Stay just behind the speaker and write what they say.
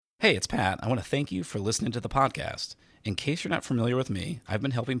Hey, it's Pat. I want to thank you for listening to the podcast. In case you're not familiar with me, I've been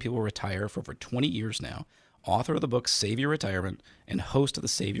helping people retire for over 20 years now, author of the book Save Your Retirement and host of the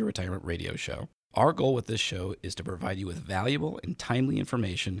Save Your Retirement radio show. Our goal with this show is to provide you with valuable and timely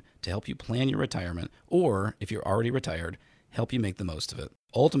information to help you plan your retirement, or if you're already retired, help you make the most of it.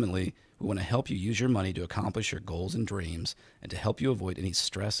 Ultimately, we want to help you use your money to accomplish your goals and dreams and to help you avoid any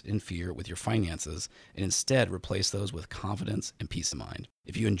stress and fear with your finances and instead replace those with confidence and peace of mind.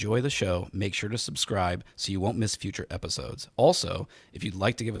 If you enjoy the show, make sure to subscribe so you won't miss future episodes. Also, if you'd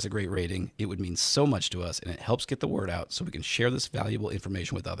like to give us a great rating, it would mean so much to us and it helps get the word out so we can share this valuable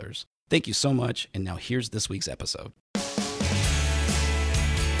information with others. Thank you so much, and now here's this week's episode.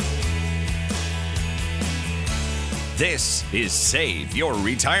 This is Save Your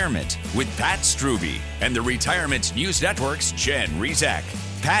Retirement with Pat Strube and the Retirement News Network's Jen Rezac.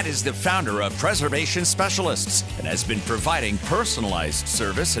 Pat is the founder of Preservation Specialists and has been providing personalized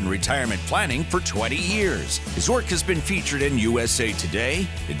service and retirement planning for 20 years. His work has been featured in USA Today,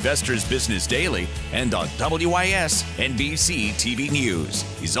 Investors Business Daily, and on WIS NBC TV News.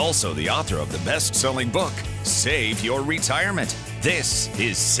 He's also the author of the best-selling book, Save Your Retirement. This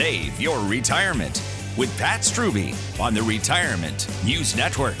is Save Your Retirement with Pat Strube on the Retirement News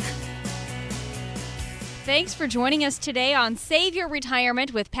Network. Thanks for joining us today on Save Your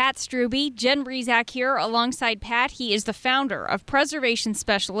Retirement with Pat Strube. Jen Rezac here alongside Pat. He is the founder of Preservation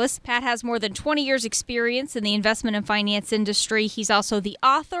Specialists. Pat has more than 20 years experience in the investment and finance industry. He's also the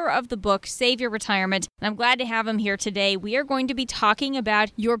author of the book Save Your Retirement, and I'm glad to have him here today. We are going to be talking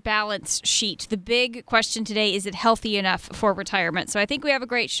about your balance sheet. The big question today, is it healthy enough for retirement? So I think we have a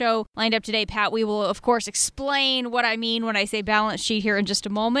great show lined up today, Pat. We will, of course, explain what I mean when I say balance sheet here in just a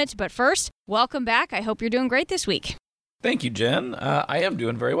moment. But first, welcome back. I hope you're doing great this week. Thank you, Jen. I am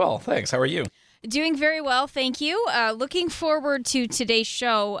doing very well. Thanks. How are you? Doing very well, thank you. Looking forward to today's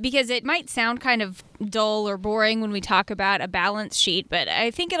show because it might sound kind of dull or boring when we talk about a balance sheet, but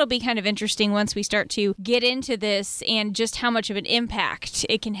I think it'll be kind of interesting once we start to get into this and just how much of an impact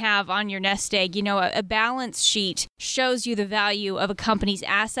it can have on your nest egg. You know, a balance sheet shows you the value of a company's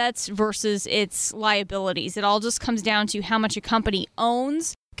assets versus its liabilities. It all just comes down to how much a company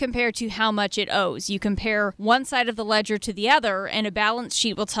owns compared to how much it owes. You compare one side of the ledger to the other, and a balance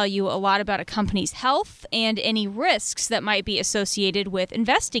sheet will tell you a lot about a company's health and any risks that might be associated with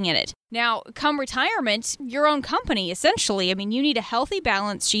investing in it. Now, come retirement, your own company, essentially. I mean, you need a healthy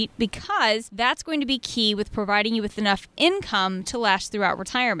balance sheet because that's going to be key with providing you with enough income to last throughout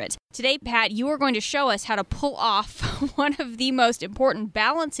retirement. Today, Pat, you are going to show us how to pull off one of the most important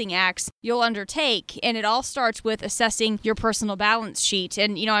balancing acts you'll undertake, and it all starts with assessing your personal balance sheet.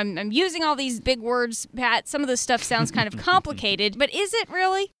 And, you know, I'm using all these big words, Pat. Some of this stuff sounds kind of complicated, but is it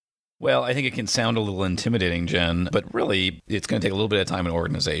really? Well, I think it can sound a little intimidating, Jen, but really it's going to take a little bit of time and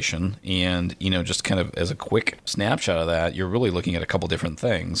organization. And, you know, just kind of as a quick snapshot of that, you're really looking at a couple different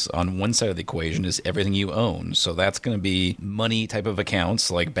things. On one side of the equation is everything you own. So that's going to be money type of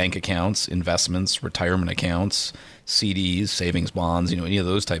accounts like bank accounts, investments, retirement accounts, CDs, savings bonds, you know, any of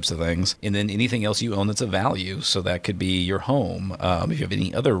those types of things. And then anything else you own that's of value. So that could be your home. If you have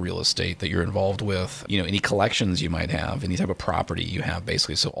any other real estate that you're involved with, you know, any collections you might have, any type of property you have,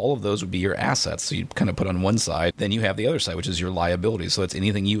 basically. So all of those would be your assets. So you kind of put on one side. Then you have the other side, which is your liabilities. So that's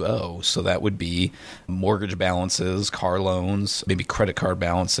anything you owe. So that would be mortgage balances, car loans, maybe credit card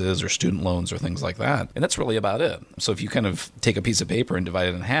balances or student loans or things like that. And that's really about it. So if you kind of take a piece of paper and divide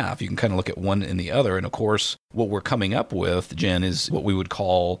it in half, you can kind of look at one and the other. And of course, what we're coming up with, Jen, is what we would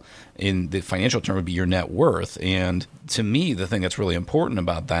call, in the financial term, would be your net worth. And to me, the thing that's really important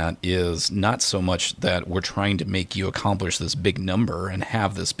about that is not so much that we're trying to make you accomplish this big number and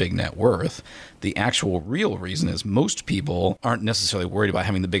have this big net worth. The actual real reason is most people aren't necessarily worried about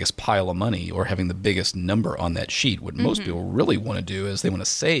having the biggest pile of money or having the biggest number on that sheet. What most people really want to do is they want to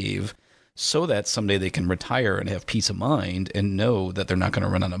save so that someday they can retire and have peace of mind and know that they're not going to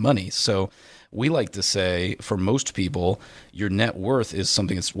run out of money. So we like to say, for most people, your net worth is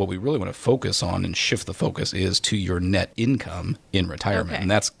something that's what we really want to focus on and shift the focus is to your net income in retirement. Okay.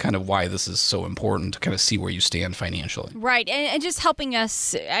 And that's kind of why this is so important to kind of see where you stand financially. Right. And just helping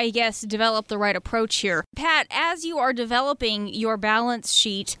us, I guess, develop the right approach here. Pat, as you are developing your balance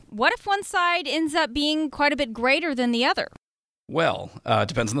sheet, what if one side ends up being quite a bit greater than the other? Well,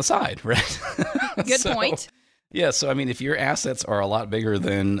 depends on the side, right? Good point. Yeah, so I mean, if your assets are a lot bigger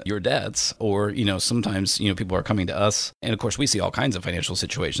than your debts, or, sometimes, people are coming to us, and of course we see all kinds of financial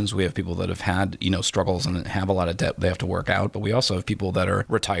situations. We have people that have had, struggles and have a lot of debt they have to work out, but we also have people that are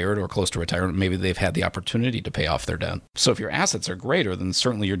retired or close to retirement. Maybe they've had the opportunity to pay off their debt. So if your assets are greater, then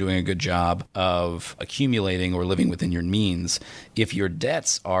certainly you're doing a good job of accumulating or living within your means. If your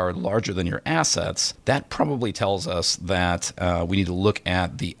debts are larger than your assets, that probably tells us that we need to look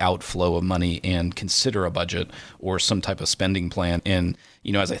at the outflow of money and consider a budget or some type of spending plan. And,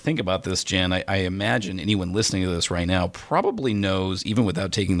 as I think about this, Jen, I imagine anyone listening to this right now probably knows, even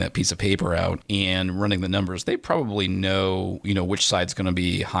without taking that piece of paper out and running the numbers, they probably know, which side's going to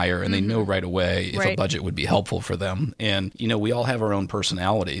be higher, and they know right away if a budget would be helpful for them. And, we all have our own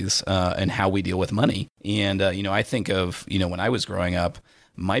personalities and how we deal with money. And, I think of, when I was growing up,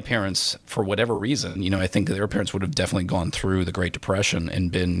 my parents, for whatever reason, I think their parents would have definitely gone through the Great Depression and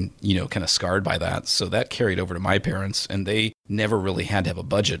been, kind of scarred by that. So that carried over to my parents, and they never really had to have a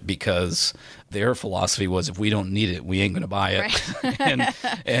budget because their philosophy was, if we don't need it, we ain't going to buy it. Right.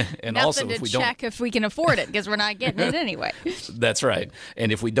 and also, if we don't check if we can afford it, because we're not getting it anyway. That's right.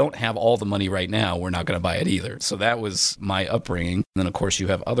 And if we don't have all the money right now, we're not going to buy it either. So that was my upbringing. And then, of course, you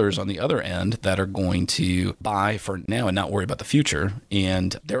have others on the other end that are going to buy for now and not worry about the future.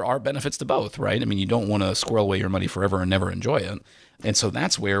 And there are benefits to both, right? I mean, you don't want to squirrel away your money forever and never enjoy it. And so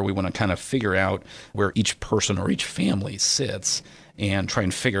that's where we want to kind of figure out where each person or each family sits and try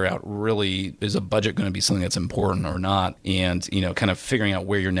and figure out, really, is a budget going to be something that's important or not? And, kind of figuring out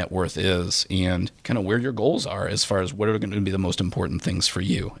where your net worth is and kind of where your goals are as far as what are going to be the most important things for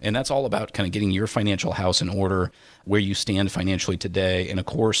you. And that's all about kind of getting your financial house in order, where you stand financially today. And of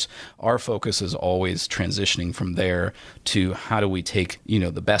course, our focus is always transitioning from there to how do we take,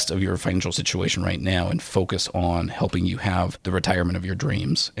 the best of your financial situation right now and focus on helping you have the retirement of your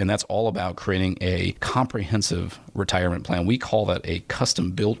dreams. And that's all about creating a comprehensive retirement plan. We call that a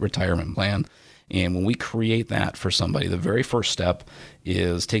custom-built retirement plan. And when we create that for somebody, the very first step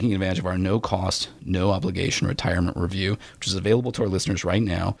is taking advantage of our no-cost, no-obligation retirement review, which is available to our listeners right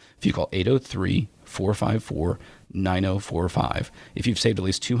now. If you call 803-454-9045. If you've saved at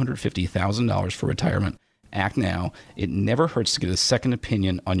least $250,000 for retirement, act now. It never hurts to get a second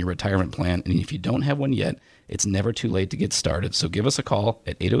opinion on your retirement plan. And if you don't have one yet, it's never too late to get started. So give us a call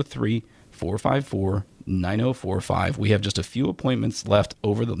at 803-454-9045. We have just a few appointments left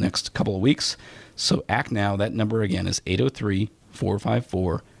over the next couple of weeks. So act now. That number again is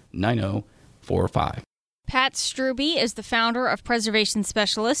 803-454-9045. Pat Strube is the founder of Preservation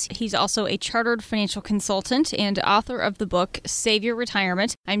Specialists. He's also a chartered financial consultant and author of the book, Save Your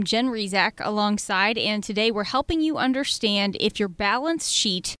Retirement. I'm Jen Rezac alongside, and today we're helping you understand if your balance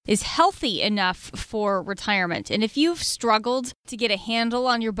sheet is healthy enough for retirement. And if you've struggled to get a handle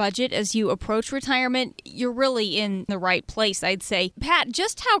on your budget as you approach retirement, you're really in the right place, I'd say. Pat,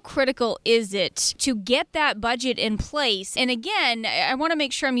 just how critical is it to get that budget in place? And again, I want to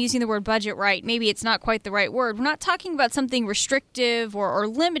make sure I'm using the word budget right. Maybe it's not quite the right word. We're not talking about something restrictive or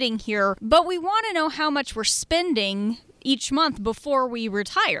limiting here, but we want to know how much we're spending each month before we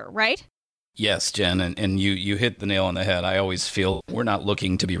retire, right? Yes, Jen, and you hit the nail on the head. I always feel we're not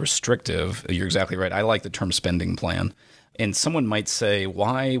looking to be restrictive. You're exactly right. I like the term spending plan. And someone might say,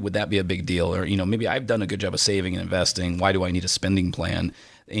 why would that be a big deal? Or, maybe I've done a good job of saving and investing. Why do I need a spending plan?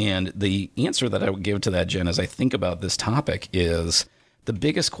 And the answer that I would give to that, Jen, as I think about this topic is, the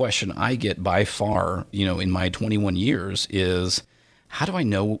biggest question I get by far, in my 21 years is, how do I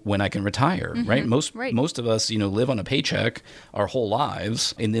know when I can retire, right? Most of us, live on a paycheck our whole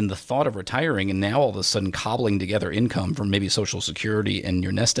lives. And then the thought of retiring and now all of a sudden cobbling together income from maybe Social Security and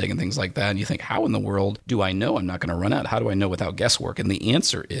your nest egg and things like that. And you think, how in the world do I know I'm not going to run out? How do I know without guesswork? And the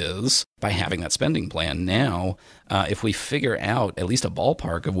answer is by having that spending plan. Now, if we figure out at least a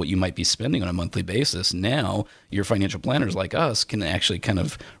ballpark of what you might be spending on a monthly basis, now your financial planners like us can actually kind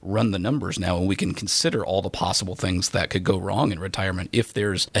of run the numbers now, and we can consider all the possible things that could go wrong in retirement. If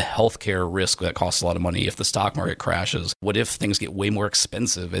there's a healthcare risk that costs a lot of money, if the stock market crashes, what if things get way more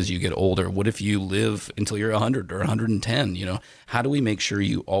expensive as you get older? What if you live until you're 100 or 110? How do we make sure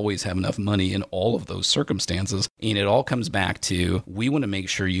you always have enough money in all of those circumstances? And it all comes back to, we want to make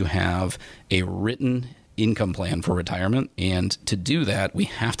sure you have a written income plan for retirement. And to do that, we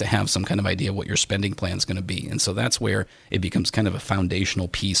have to have some kind of idea of what your spending plan is going to be. And so that's where it becomes kind of a foundational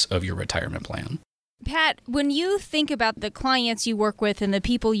piece of your retirement plan. Pat, when you think about the clients you work with and the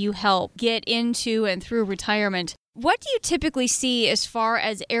people you help get into and through retirement, what do you typically see as far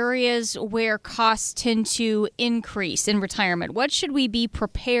as areas where costs tend to increase in retirement? What should we be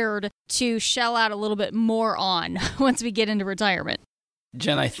prepared to shell out a little bit more on once we get into retirement?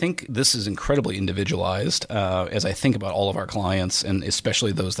 Jen, I think this is incredibly individualized as I think about all of our clients, and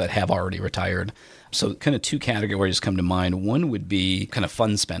especially those that have already retired. So kind of two categories come to mind. One would be kind of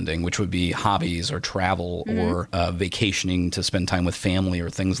fun spending, which would be hobbies or travel or vacationing to spend time with family or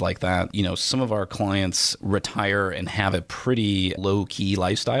things like that. You know, some of our clients retire and have a pretty low-key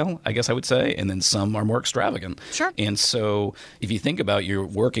lifestyle, I guess I would say, and then some are more extravagant. Sure. And so if you think about you're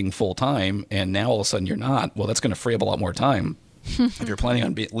working full-time and now all of a sudden you're not, well, that's going to free up a lot more time. If you're planning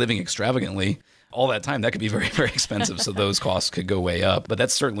on living extravagantly, all that time, that could be very, very expensive. So those costs could go way up. But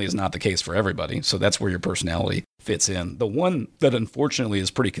that certainly is not the case for everybody. So that's where your personality fits in. The one that unfortunately is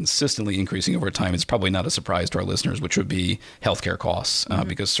pretty consistently increasing over time is probably not a surprise to our listeners, which would be healthcare costs.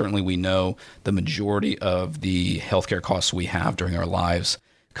 Because certainly we know the majority of the healthcare costs we have during our lives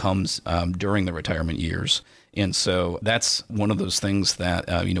comes during the retirement years. And so that's one of those things that,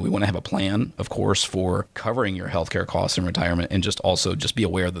 we want to have a plan, of course, for covering your healthcare costs in retirement, and just be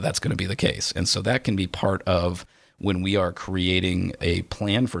aware that that's going to be the case. And so that can be part of when we are creating a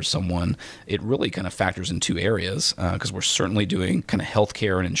plan for someone. It really kind of factors in two areas because we're certainly doing kind of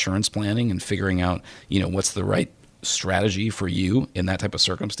healthcare and insurance planning and figuring out, what's the right strategy for you in that type of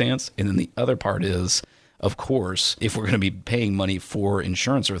circumstance. And then the other part is, of course, if we're going to be paying money for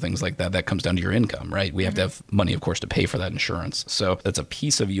insurance or things like that, that comes down to your income, right? We have to have money, of course, to pay for that insurance. So that's a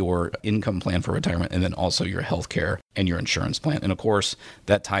piece of your income plan for retirement, and then also your healthcare and your insurance plan. And of course,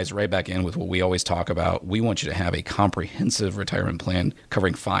 that ties right back in with what we always talk about. We want you to have a comprehensive retirement plan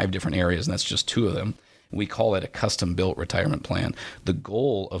covering 5 different areas, and that's just 2 of them. We call it a custom-built retirement plan. The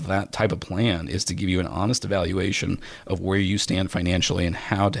goal of that type of plan is to give you an honest evaluation of where you stand financially and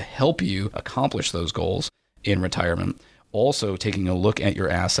how to help you accomplish those goals in retirement. Also taking a look at your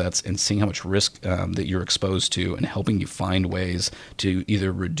assets and seeing how much risk that you're exposed to, and helping you find ways to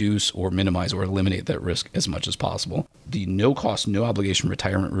either reduce or minimize or eliminate that risk as much as possible. The no cost, no obligation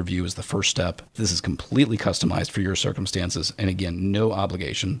retirement review is the first step. This is completely customized for your circumstances, and again, no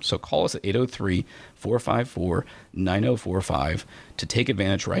obligation. So call us at 803-454-9045 to take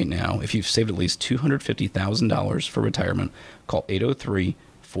advantage right now. If you've saved at least $250,000 for retirement, call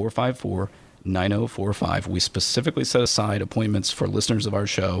 803-454-9045. We specifically set aside appointments for listeners of our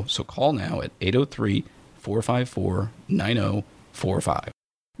show, so call now at 803-454-9045.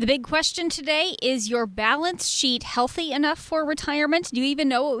 The big question today, is your balance sheet healthy enough for retirement? Do you even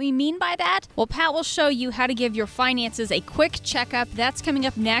know what we mean by that? Well, Pat will show you how to give your finances a quick checkup. That's coming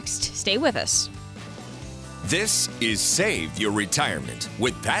up next. Stay with us. This is Save Your Retirement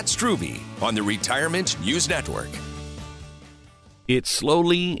with Pat Strube on the Retirement News Network. It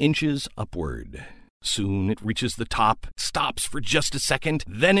slowly inches upward. Soon it reaches the top, stops for just a second,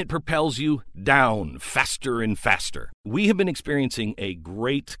 then it propels you down faster and faster. We have been experiencing a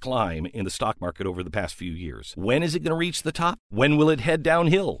great climb in the stock market over the past few years. When is it going to reach the top? When will it head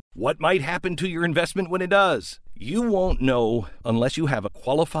downhill? What might happen to your investment when it does? You won't know unless you have a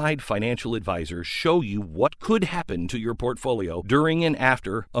qualified financial advisor show you what could happen to your portfolio during and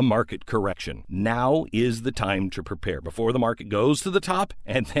after a market correction. Now is the time to prepare before the market goes to the top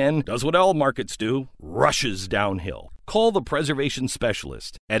and then does what all markets do, rushes downhill. Call the Preservation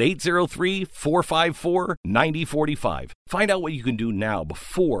Specialist at 803-454-9045. Find out what you can do now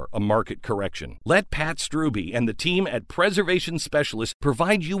before a market correction. Let Pat Strube and the team at Preservation Specialist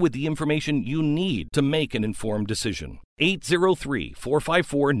provide you with the information you need to make an informed decision.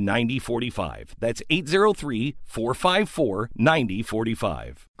 803-454-9045. That's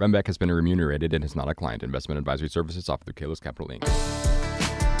 803-454-9045. Glenn Beck has been remunerated and is not a client. Investment advisory services offered through Kalos Capital Inc.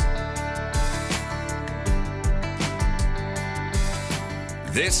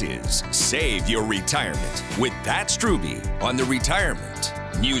 This is Save Your Retirement with Pat Strube on the Retirement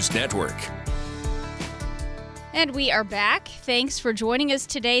News Network. And we are back. Thanks for joining us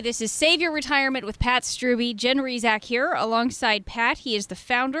today. This is Save Your Retirement with Pat Strube. Jen Rezac here alongside Pat. He is the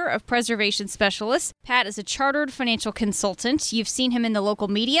founder of Preservation Specialists. Pat is a chartered financial consultant. You've seen him in the local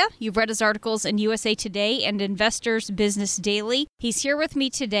media. You've read his articles in USA Today and Investors Business Daily. He's here with me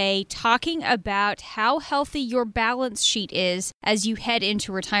today talking about how healthy your balance sheet is as you head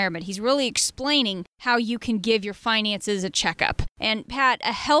into retirement. He's really explaining how you can give your finances a checkup. And Pat,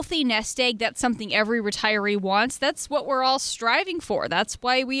 a healthy nest egg, that's something every retiree wants. That's what we're all striving for. That's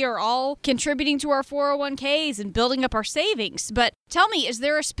why we are all contributing to our 401ks and building up our savings. But tell me, is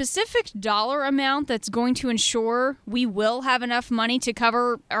there a specific dollar amount that's going to ensure we will have enough money to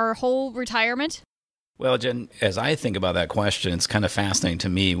cover our whole retirement? Well, Jen, as I think about that question, it's kind of fascinating to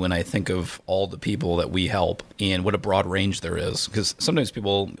me when I think of all the people that we help and what a broad range there is. Because sometimes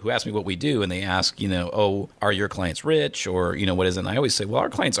people who ask me what we do and they ask, oh, are your clients rich or, what is it? And I always say, well, our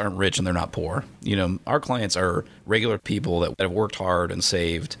clients aren't rich and they're not poor. Our clients are regular people that have worked hard and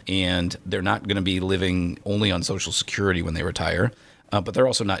saved, and they're not going to be living only on Social Security when they retire. But they're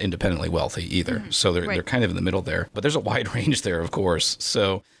also not independently wealthy either. Mm-hmm. So they're kind of in the middle there. But there's a wide range there, of course.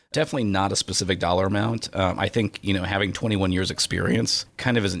 So definitely not a specific dollar amount. I think, having 21 years experience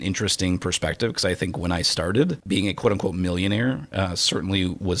kind of is an interesting perspective, because I think when I started, being a quote unquote millionaire certainly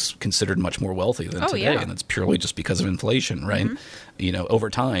was considered much more wealthy than today. Yeah. And it's purely just because of inflation, right? Mm-hmm. Over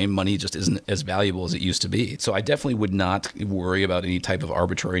time, money just isn't as valuable as it used to be. So I definitely would not worry about any type of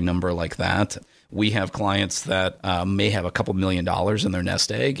arbitrary number like that. We have clients that may have a couple $1 million in their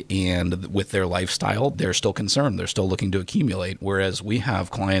nest egg, and with their lifestyle, they're still concerned. They're still looking to accumulate. Whereas we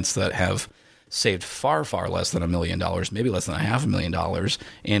have clients that have saved far, far less than $1 million, maybe less than $500,000.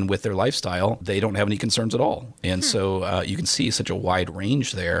 And with their lifestyle, they don't have any concerns at all. And so you can see such a wide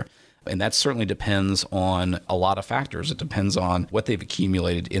range there. And that certainly depends on a lot of factors. It depends on what they've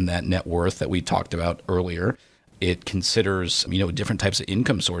accumulated in that net worth that we talked about earlier. It considers, different types of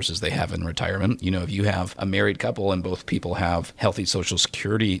income sources they have in retirement. If you have a married couple and both people have healthy Social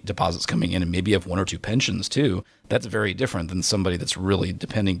Security deposits coming in and maybe have one or two pensions too, that's very different than somebody that's really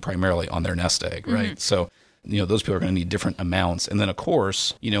depending primarily on their nest egg, right? Mm-hmm. So those people are going to need different amounts. And then, of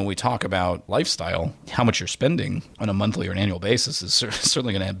course, when we talk about lifestyle, how much you're spending on a monthly or an annual basis is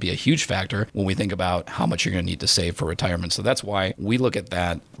certainly going to be a huge factor when we think about how much you're going to need to save for retirement. So that's why we look at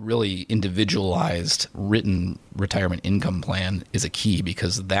that really individualized written retirement income plan is a key,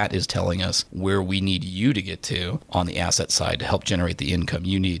 because that is telling us where we need you to get to on the asset side to help generate the income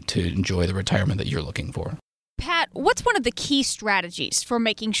you need to enjoy the retirement that you're looking for. Pat, what's one of the key strategies for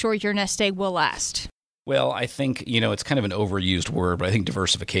making sure your nest egg will last? Well, I think, it's kind of an overused word, but I think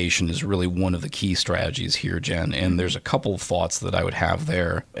diversification is really one of the key strategies here, Jen. And there's a couple of thoughts that I would have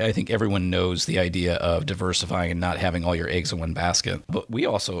there. I think everyone knows the idea of diversifying and not having all your eggs in one basket. But we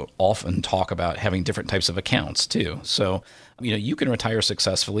also often talk about having different types of accounts too. So, you can retire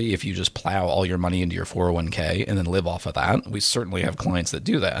successfully if you just plow all your money into your 401k and then live off of that. We certainly have clients that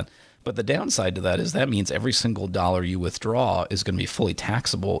do that. But the downside to that is that means every single dollar you withdraw is going to be fully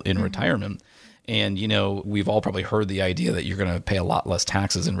taxable in retirement. And, we've all probably heard the idea that you're going to pay a lot less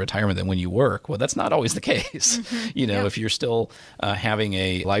taxes in retirement than when you work. Well, that's not always the case. Mm-hmm. If you're still having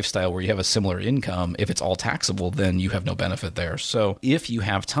a lifestyle where you have a similar income, if it's all taxable, then you have no benefit there. So if you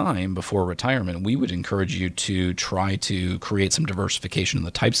have time before retirement, we would encourage you to try to create some diversification in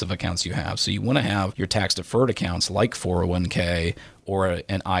the types of accounts you have. So you want to have your tax deferred accounts like 401k or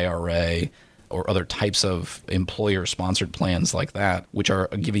an IRA, or other types of employer-sponsored plans like that, which are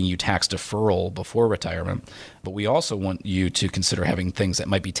giving you tax deferral before retirement. But we also want you to consider having things that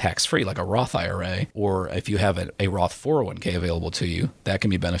might be tax-free, like a Roth IRA, or if you have a Roth 401k available to you, that can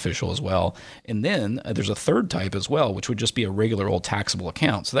be beneficial as well. And then there's a third type as well, which would just be a regular old taxable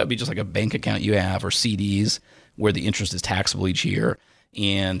account. So that would be just like a bank account you have, or CDs, where the interest is taxable each year.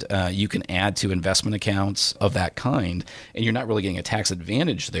 And you can add to investment accounts of that kind. And you're not really getting a tax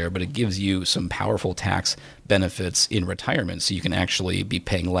advantage there, but it gives you some powerful tax benefits in retirement. So you can actually be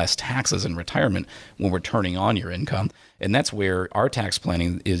paying less taxes in retirement when we're turning on your income. And that's where our tax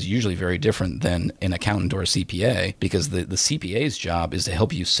planning is usually very different than an accountant or a CPA, because the CPA's job is to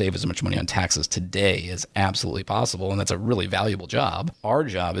help you save as much money on taxes today as absolutely possible. And that's a really valuable job. Our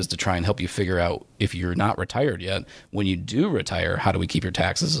job is to try and help you figure out, if you're not retired yet, when you do retire, how do we keep your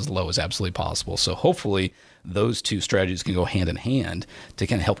taxes as low as absolutely possible? So hopefully those two strategies can go hand in hand to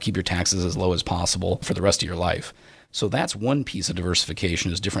kind of help keep your taxes as low as possible for the rest of your life. So that's one piece of diversification,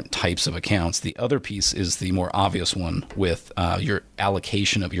 is different types of accounts. The other piece is the more obvious one with your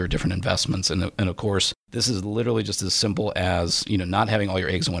allocation of your different investments. And of course, this is literally just as simple as, not having all your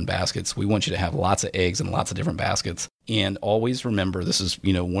eggs in one basket. We want you to have lots of eggs in lots of different baskets. And always remember, this is,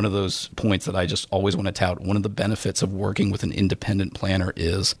 one of those points that I just always want to tout. One of the benefits of working with an independent planner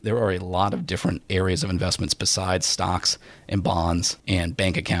is there are a lot of different areas of investments besides stocks and bonds and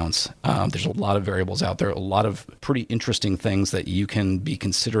bank accounts. There's a lot of variables out there, a lot of pretty interesting things that you can be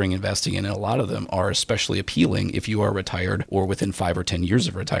considering investing in. And a lot of them are especially appealing if you are retired or within 5 or 10 years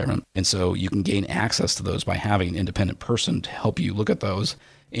of retirement. And so you can gain access to those by having an independent person to help you look at those.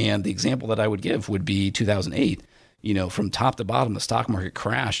 And the example that I would give would be 2008. from top to bottom, the stock market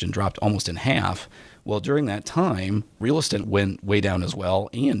crashed and dropped almost in half. Well, during that time, real estate went way down as well,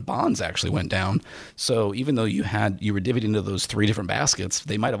 and bonds actually went down. So even though you were divvied into those 3 different baskets,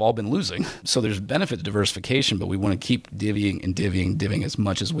 they might have all been losing. So there's benefit to diversification, but we want to keep divvying as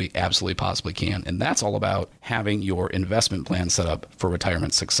much as we absolutely possibly can. And that's all about having your investment plan set up for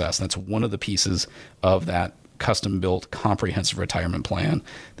retirement success. That's one of the pieces of that custom-built comprehensive retirement plan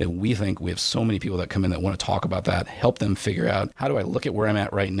that we think we have so many people that come in that want to talk about that, help them figure out, how do I look at where I'm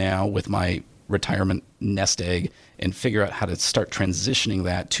at right now with my retirement nest egg and figure out how to start transitioning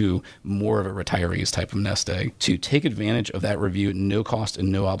that to more of a retirees type of nest egg. To take advantage of that review, no cost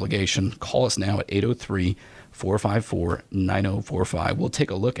and no obligation, call us now at 803-454-9045. We'll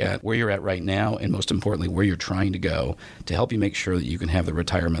take a look at where you're at right now and most importantly, where you're trying to go to help you make sure that you can have the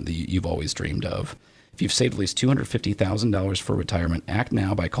retirement that you've always dreamed of. If you've saved at least $250,000 for retirement, act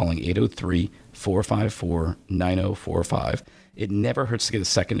now by calling 803-454-9045. It never hurts to get a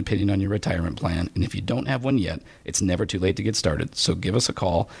second opinion on your retirement plan, and if you don't have one yet, it's never too late to get started. So give us a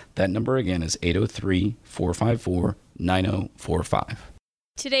call. That number again is 803-454-9045.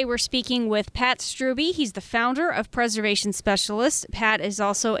 Today we're speaking with Pat Strube. He's the founder of Preservation Specialists. Pat is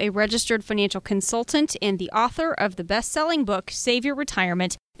also a registered financial consultant and the author of the best-selling book, Save Your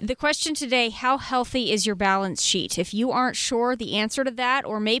Retirement. The question today, how healthy is your balance sheet? If you aren't sure the answer to that,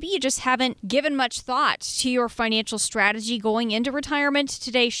 or maybe you just haven't given much thought to your financial strategy going into retirement,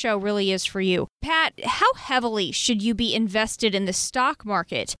 today's show really is for you. Pat, how heavily should you be invested in the stock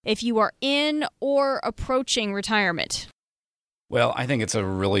market if you are in or approaching retirement? Well, I think it's a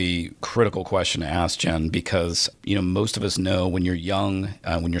really critical question to ask, Jen, because, most of us know when you're young,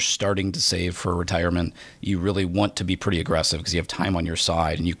 when you're starting to save for retirement, you really want to be pretty aggressive because you have time on your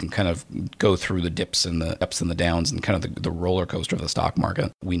side and you can kind of go through the dips and the ups and the downs and kind of the roller coaster of the stock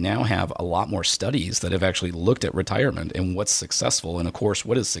market. We now have a lot more studies that have actually looked at retirement and what's successful. And of course,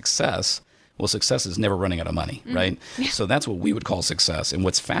 what is success? Well, success is never running out of money, right? So that's what we would call success. And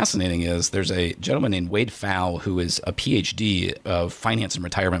what's fascinating is there's a gentleman named Wade Pfau who is a PhD of finance and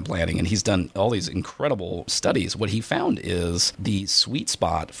retirement planning, and he's done all these incredible studies. What he found is the sweet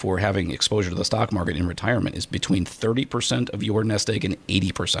spot for having exposure to the stock market in retirement is between 30% of your nest egg and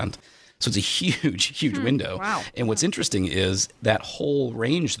 80%. So it's a huge window. Wow. And what's interesting is that whole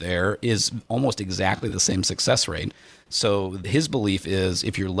range there is almost exactly the same success rate. So his belief is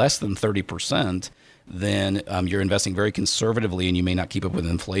if you're less than 30%, then you're investing very conservatively and you may not keep up with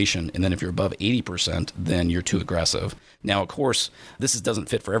inflation. And then if you're above 80%, then you're too aggressive. Now, of course, this doesn't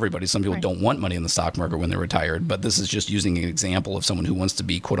fit for everybody. Some people don't want money in the stock market when they're retired, but this is just using an example of someone who wants to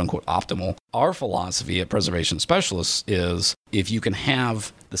be quote unquote optimal. Our philosophy at Preservation Specialists is if you can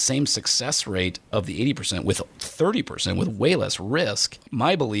have the same success rate of the 80% with 30% with way less risk,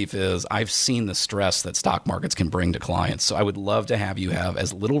 my belief is I've seen the stress that stock markets can bring to clients. So I would love to have you have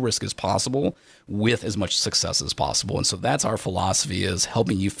as little risk as possible with as much success as possible. And so that's our philosophy, is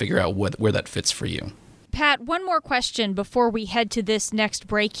helping you figure out where that fits for you. Pat, one more question before we head to this next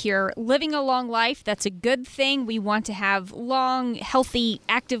break here. Living a long life, that's a good thing. We want to have long, healthy,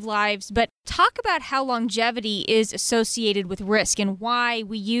 active lives. But talk about how longevity is associated with risk and why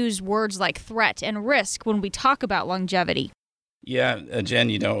we use words like threat and risk when we talk about longevity. Yeah, Jen,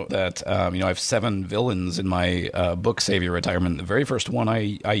 you know that I have 7 villains in my book, Save Your Retirement. The very first one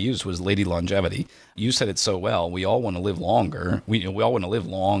I used was Lady Longevity. You said it so well. We all want to live longer. We all want to live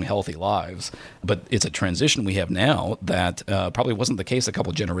long, healthy lives. But it's a transition we have now that probably wasn't the case a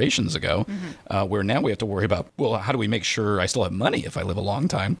couple generations ago, where now we have to worry about, well, how do we make sure I still have money if I live a long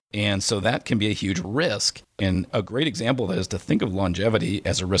time? And so that can be a huge risk. And a great example of that is to think of longevity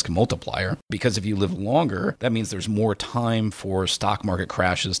as a risk multiplier, because if you live longer, that means there's more time for stock market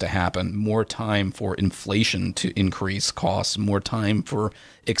crashes to happen, more time for inflation to increase costs, more time for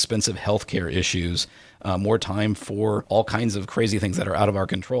expensive healthcare issues, more time for all kinds of crazy things that are out of our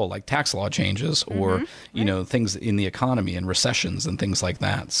control, like tax law changes or, things in the economy and recessions and things like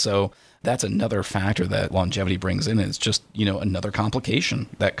that. So that's another factor that longevity brings in. It's just, another complication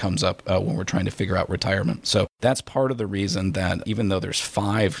that comes up when we're trying to figure out retirement. So that's part of the reason that even though there's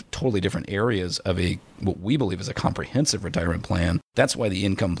 5 totally different areas of what we believe is a comprehensive retirement plan, that's why the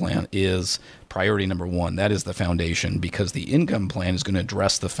income plan is priority number 1. That is the foundation, because the income plan is going to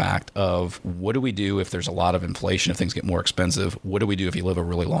address the fact of what do we do if there's a lot of inflation, if things get more expensive? What do we do if you live a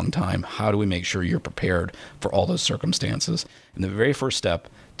really long time? How do we make sure you're prepared for all those circumstances? And the very first step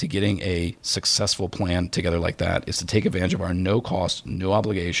to getting a successful plan together like that is to take advantage of our no cost, no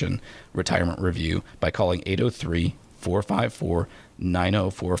obligation retirement review by calling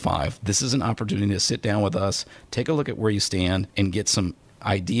 803-454-9045. This is an opportunity to sit down with us, take a look at where you stand, and get some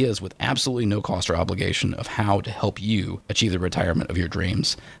ideas with absolutely no cost or obligation of how to help you achieve the retirement of your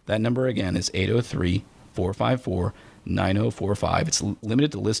dreams. That number again is 803-454-9045. It's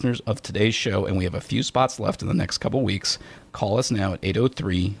limited to listeners of today's show, and we have a few spots left in the next couple weeks. Call us now at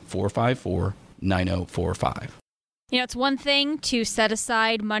 803-454-9045. It's one thing to set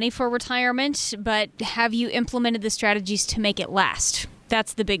aside money for retirement, but have you implemented the strategies to make it last?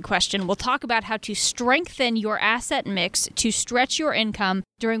 That's the big question. We'll talk about how to strengthen your asset mix to stretch your income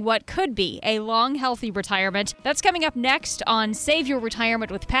during what could be a long, healthy retirement. That's coming up next on Save Your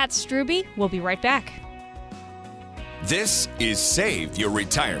Retirement with Pat Strube. We'll be right back. This is Save Your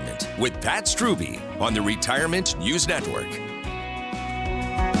Retirement with Pat Strube on the Retirement News Network.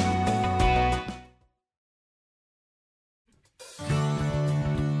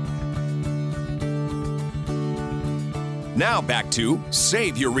 Now back to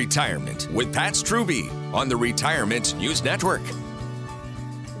Save Your Retirement with Pat Strube on the Retirement News Network.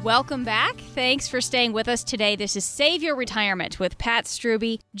 Welcome back. Thanks for staying with us today. This is Save Your Retirement with Pat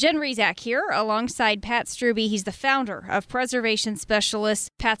Strube. Jen Rizak here alongside Pat Strube. He's the founder of Preservation Specialists.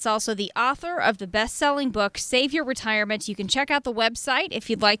 Pat's also the author of the best-selling book, Save Your Retirement. You can check out the website if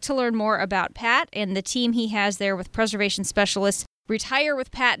you'd like to learn more about Pat and the team he has there with Preservation Specialists.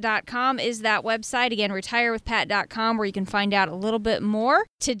 RetireWithPat.com is that website. Again, RetireWithPat.com, where you can find out a little bit more.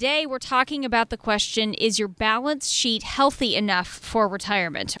 Today, we're talking about the question, is your balance sheet healthy enough for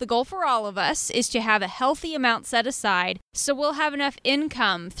retirement? The goal for all of us is to have a healthy amount set aside so we'll have enough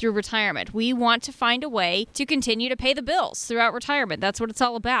income through retirement. We want to find a way to continue to pay the bills throughout retirement. That's what it's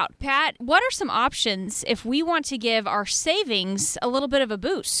all about. Pat, what are some options if we want to give our savings a little bit of a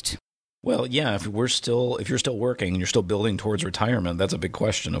boost? Well, yeah, if you're still working and you're still building towards retirement, that's a big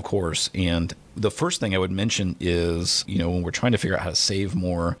question, of course. And the first thing I would mention is, when we're trying to figure out how to save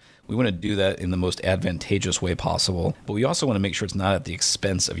more, we want to do that in the most advantageous way possible. But we also want to make sure it's not at the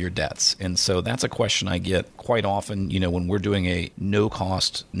expense of your debts. And so that's a question I get quite often, when we're doing a no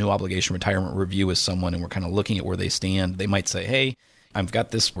cost, no obligation retirement review with someone and we're kind of looking at where they stand. They might say, hey, I've got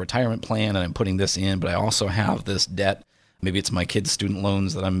this retirement plan and I'm putting this in, but I also have this debt. Maybe it's my kids' student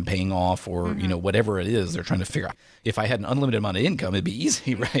loans that I'm paying off or, whatever it is. They're trying to figure out. If I had an unlimited amount of income, it'd be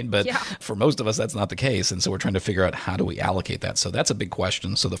easy, right? But for most of us, that's not the case. And so we're trying to figure out how do we allocate that. So that's a big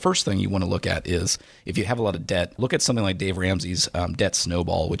question. So the first thing you want to look at is if you have a lot of debt, look at something like Dave Ramsey's Debt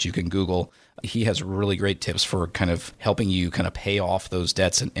Snowball, which you can Google. He has really great tips for kind of helping you kind of pay off those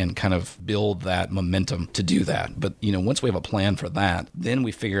debts and kind of build that momentum to do that. But, once we have a plan for that, then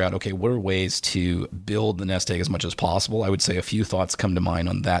we figure out, okay, what are ways to build the nest egg as much as possible? I would say a few thoughts come to mind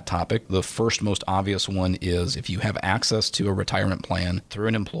on that topic. The first most obvious one is if you have access to a retirement plan through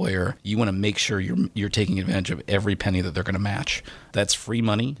an employer, you want to make sure you're taking advantage of every penny that they're going to match. That's free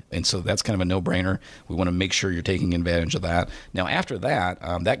money, and so that's kind of a no-brainer. We want to make sure you're taking advantage of that. Now, after that,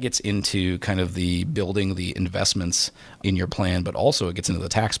 that gets into kind of the building the investments in your plan, but also it gets into the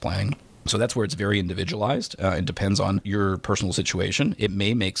tax planning. So that's where it's very individualized. It depends on your personal situation. It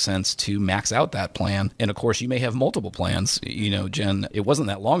may make sense to max out that plan. And of course, you may have multiple plans. Jen, it wasn't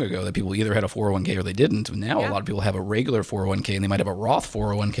that long ago that people either had a 401k or they didn't. Now a lot of people have a regular 401k and they might have a Roth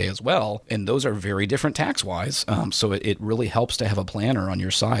 401k as well. And those are very different tax-wise. So it really helps to have a planner on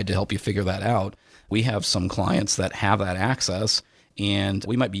your side to help you figure that out. We have some clients that have that access. And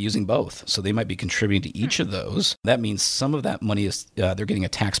we might be using both. So they might be contributing to each of those. That means some of that money is, they're getting a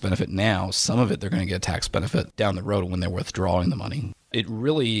tax benefit now. Some of it, they're going to get a tax benefit down the road when they're withdrawing the money. It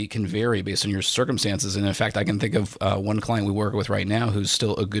really can vary based on your circumstances. And in fact, I can think of one client we work with right now who's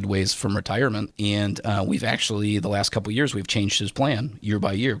still a good ways from retirement. And we've actually, the last couple of years, we've changed his plan year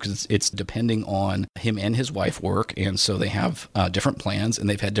by year because it's depending on him and his wife work. And so they have different plans and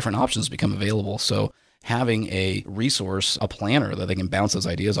they've had different options become available. So having a resource, a planner that they can bounce those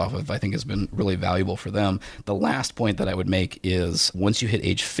ideas off of, I think has been really valuable for them. The last point that I would make is once you hit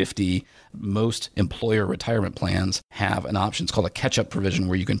age 50, most employer retirement plans have an option. It's called a catch-up provision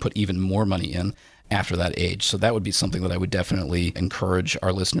where you can put even more money in after that age. So that would be something that I would definitely encourage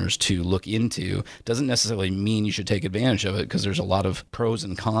our listeners to look into. Doesn't necessarily mean you should take advantage of it because there's a lot of pros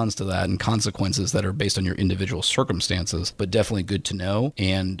and cons to that and consequences that are based on your individual circumstances, but definitely good to know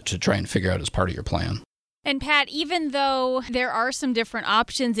and to try and figure out as part of your plan. And Pat, even though there are some different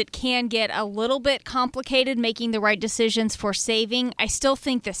options, it can get a little bit complicated making the right decisions for saving. I still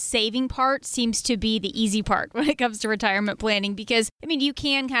think the saving part seems to be the easy part when it comes to retirement planning because, you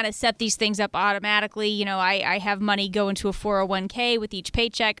can kind of set these things up automatically. I have money go into a 401k with each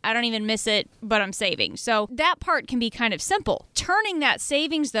paycheck. I don't even miss it, but I'm saving. So that part can be kind of simple. Turning that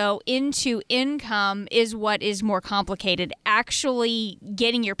savings, though, into income is what is more complicated. Actually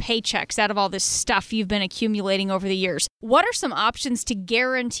getting your paychecks out of all this stuff you've been accumulating over the years. What are some options to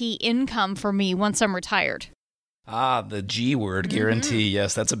guarantee income for me once I'm retired? The G word, guarantee.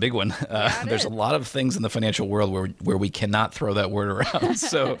 Yes, that's a big one. There's a lot of things in the financial world where we cannot throw that word around.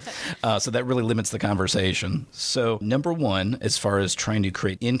 So that really limits the conversation. So number one, as far as trying to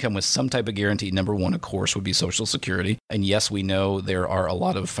create income with some type of guarantee, number one, of course, would be Social Security. And yes, we know there are a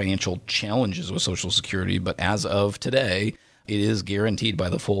lot of financial challenges with Social Security, but as of today, it is guaranteed by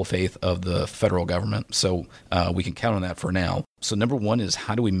the full faith of the federal government. So we can count on that for now. So number one is,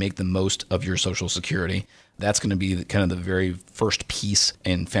 how do we make the most of your Social Security? That's going to be kind of the very first piece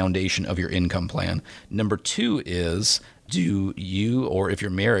and foundation of your income plan. Number two is, do you, or if you're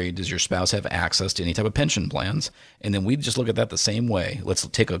married, does your spouse have access to any type of pension plans? And then we just look at that the same way. Let's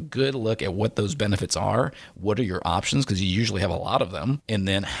take a good look at what those benefits are. What are your options? Because you usually have a lot of them. And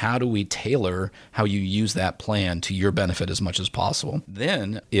then how do we tailor how you use that plan to your benefit as much as possible?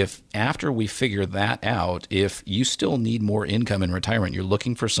 Then if after we figure that out, if you still need more income in retirement, you're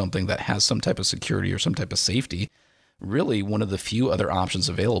looking for something that has some type of security or some type of safety, really one of the few other options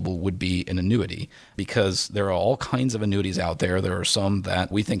available would be an annuity, because there are all kinds of annuities out there. There are some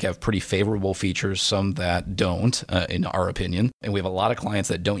that we think have pretty favorable features, some that don't, in our opinion. And we have a lot of clients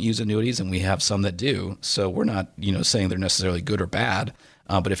that don't use annuities, and we have some that do. So we're not, saying they're necessarily good or bad.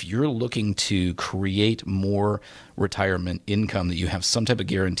 But if you're looking to create more retirement income that you have some type of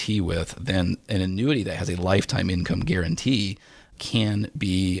guarantee with, then an annuity that has a lifetime income guarantee can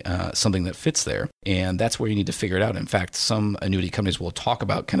be something that fits there. And that's where you need to figure it out. In fact, some annuity companies will talk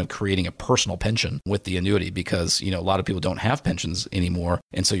about kind of creating a personal pension with the annuity because, a lot of people don't have pensions anymore.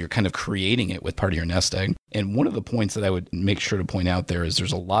 And so you're kind of creating it with part of your nest egg. And one of the points that I would make sure to point out there is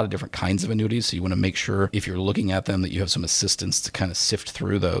there's a lot of different kinds of annuities. So you want to make sure if you're looking at them that you have some assistance to kind of sift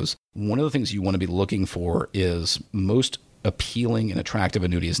through those. One of the things you want to be looking for is most appealing and attractive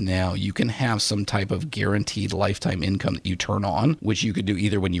annuities now, you can have some type of guaranteed lifetime income that you turn on, which you could do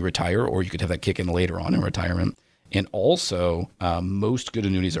either when you retire or you could have that kick in later on in retirement. And also, most good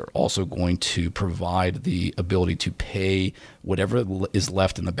annuities are also going to provide the ability to pay whatever is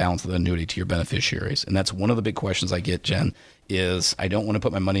left in the balance of the annuity to your beneficiaries. And that's one of the big questions I get, Jen, is I don't want to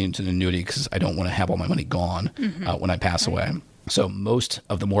put my money into an annuity because I don't want to have all my money gone when I pass away. So most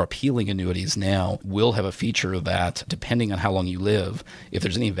of the more appealing annuities now will have a feature that, depending on how long you live, if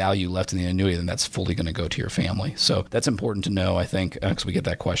there's any value left in the annuity, then that's fully going to go to your family. So that's important to know, I think, because we get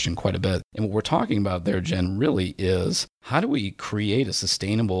that question quite a bit. And what we're talking about there, Jen, really is how do we create a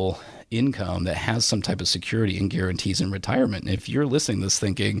sustainable income that has some type of security and guarantees in retirement? And if you're listening to this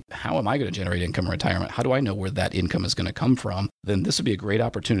thinking, how am I going to generate income in retirement? How do I know where that income is going to come from? Then this would be a great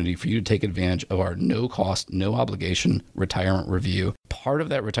opportunity for you to take advantage of our no cost, no obligation retirement review. Part of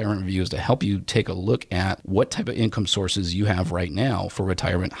that retirement review is to help you take a look at what type of income sources you have right now for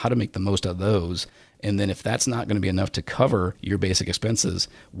retirement, how to make the most of those. And then if that's not going to be enough to cover your basic expenses,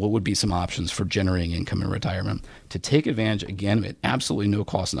 what would be some options for generating income in retirement? To take advantage, again, at absolutely no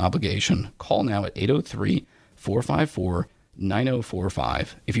cost and obligation, call now at 803-454-9045.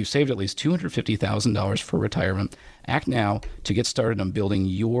 If you've saved at least $250,000 for retirement, act now to get started on building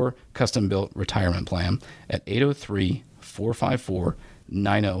your custom-built retirement plan at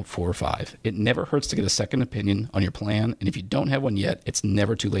 803-454-9045. It never hurts to get a second opinion on your plan. And if you don't have one yet, it's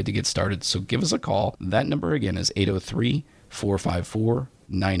never too late to get started. So give us a call. That number again is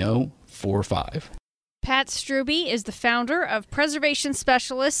 803-454-9045. Pat Strube is the founder of Preservation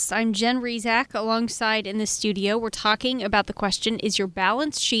Specialists. I'm Jen Rezac. Alongside in the studio, we're talking about the question, is your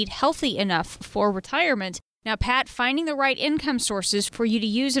balance sheet healthy enough for retirement? Now, Pat, finding the right income sources for you to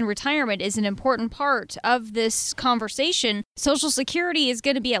use in retirement is an important part of this conversation. Social Security is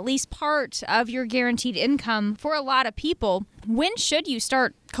going to be at least part of your guaranteed income for a lot of people. When should you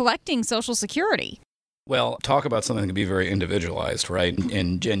start collecting Social Security? Well, talk about something that can be very individualized, right?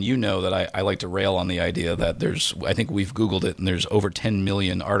 And Jen, you know that I like to rail on the idea that I think we've Googled it, and there's over 10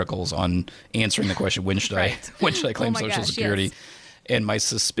 million articles on answering the question, when should I claim Social Security? Yes. And my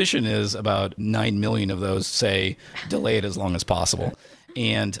suspicion is about 9 million of those say delay it as long as possible.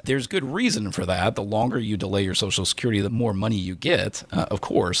 And there's good reason for that. The longer you delay your Social Security, the more money you get, of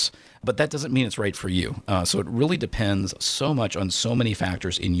course. But that doesn't mean it's right for you. So it really depends so much on so many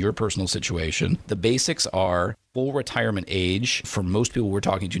factors in your personal situation. The basics are full retirement age. For most people we're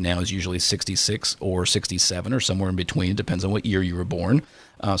talking to now is usually 66 or 67 or somewhere in between. It depends on what year you were born.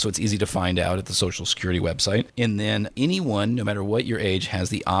 So it's easy to find out at the Social Security website. And then anyone, no matter what your age, has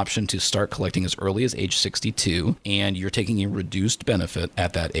the option to start collecting as early as age 62, and you're taking a reduced benefit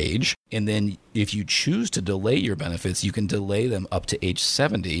at that age. And then if you choose to delay your benefits, you can delay them up to age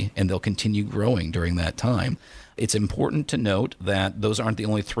 70, and they'll continue growing during that time. It's important to note that those aren't the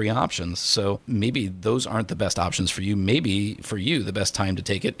only 3 options. So maybe those aren't the best options for you. Maybe for you, the best time to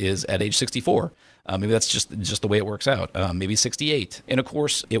take it is at age 64. Maybe that's just the way it works out. Maybe 68. And of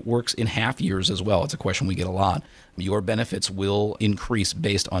course, it works in half years as well. It's a question we get a lot. Your benefits will increase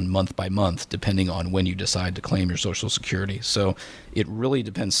based on month by month, depending on when you decide to claim your Social Security. So it really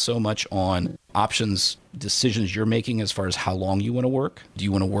depends so much on options, decisions you're making as far as how long you want to work. Do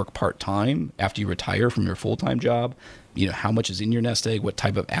you want to work part-time after you retire from your full-time job? How much is in your nest egg? What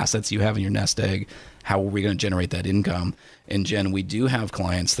type of assets you have in your nest egg? How are we going to generate that income? And Jen, we do have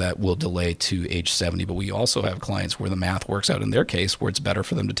clients that will delay to age 70, but we also have clients where the math works out in their case where it's better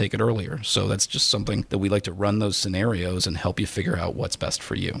for them to take it earlier. So that's just something that we like to run those scenarios and help you figure out what's best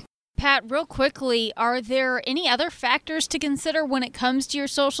for you. Pat, real quickly, are there any other factors to consider when it comes to your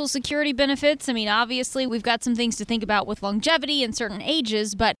Social Security benefits? I mean, obviously, we've got some things to think about with longevity and certain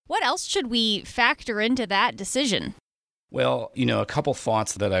ages, but what else should we factor into that decision? Well, a couple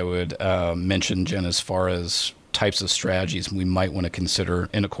thoughts that I would mention, Jen, as far as types of strategies we might want to consider.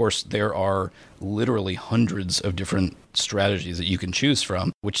 And of course, there are literally hundreds of different strategies that you can choose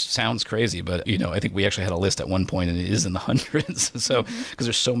from, which sounds crazy, but I think we actually had a list at one point and it is in the hundreds. So, because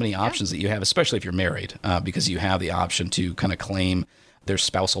there's so many options that you have, especially if you're married, because you have the option to kind of claim their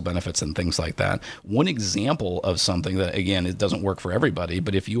spousal benefits and things like that. One example of something that, again, it doesn't work for everybody,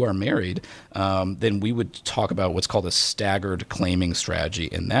 but if you are married, then we would talk about what's called a staggered claiming strategy.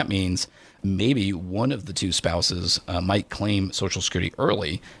 And that means maybe one of the 2 spouses might claim Social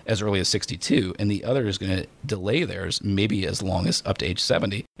Security as early as 62, and the other is going to delay theirs maybe as long as up to age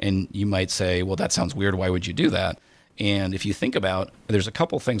 70. And you might say, well, that sounds weird. Why would you do that? And if you think about, there's a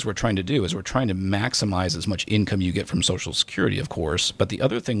couple things we're trying to do is we're trying to maximize as much income you get from Social Security, of course. But the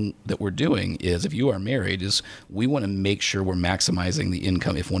other thing that we're doing is if you are married is we want to make sure we're maximizing the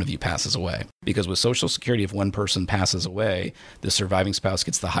income if one of you passes away. Because with Social Security, if one person passes away, the surviving spouse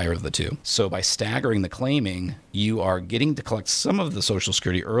gets the higher of the 2. So by staggering the claiming, you are getting to collect some of the Social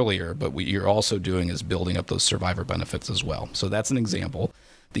Security earlier, but what you're also doing is building up those survivor benefits as well. So that's an example.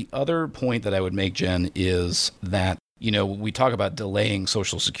 The other point that I would make, Jen, is that we talk about delaying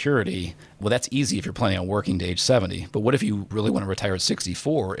Social Security. Well, that's easy if you're planning on working to age 70. But what if you really want to retire at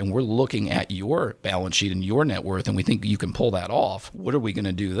 64 and we're looking at your balance sheet and your net worth and we think you can pull that off? What are we going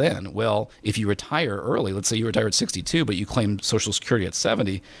to do then? Well, if you retire early, let's say you retire at 62, but you claim Social Security at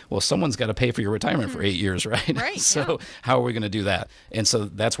 70, well, someone's got to pay for your retirement for 8 years, right? Right. So how are we going to do that? And so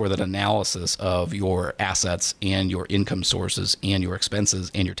that's where that analysis of your assets and your income sources and your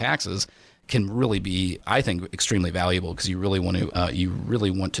expenses and your taxes can really be, I think, extremely valuable because you really want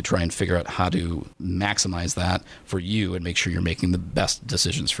to try and figure out how to maximize that for you and make sure you're making the best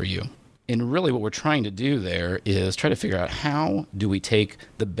decisions for you. And really what we're trying to do there is try to figure out how do we take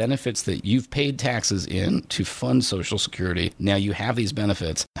the benefits that you've paid taxes in to fund Social Security. Now you have these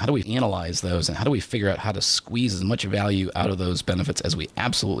benefits. How do we analyze those and how do we figure out how to squeeze as much value out of those benefits as we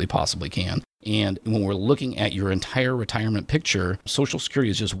absolutely possibly can? And when we're looking at your entire retirement picture, Social Security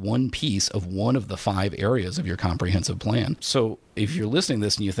is just one piece of one of the 5 areas of your comprehensive plan. So if you're listening to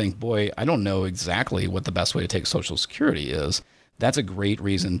this and you think, boy, I don't know exactly what the best way to take Social Security is, that's a great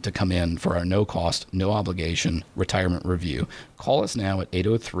reason to come in for our no-cost, no-obligation retirement review. Call us now at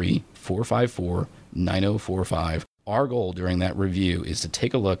 803-454-9045. Our goal during that review is to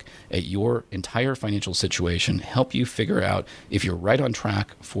take a look at your entire financial situation, help you figure out if you're right on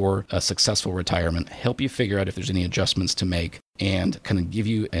track for a successful retirement, help you figure out if there's any adjustments to make, and kind of give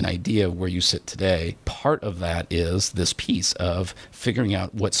you an idea of where you sit today. Part of that is this piece of figuring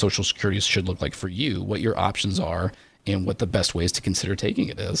out what Social Security should look like for you, what your options are, and what the best ways to consider taking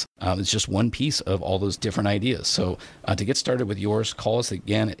it is. It's just one piece of all those different ideas. So to get started with yours, call us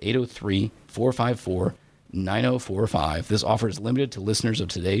again at 803-454-9045. This offer is limited to listeners of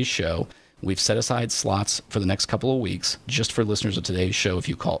today's show. We've set aside slots for the next couple of weeks just for listeners of today's show if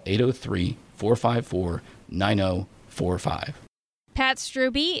you call 803-454-9045. Pat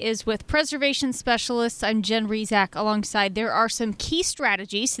Strube is with Preservation Specialists. I'm Jen Rezac. Alongside, there are some key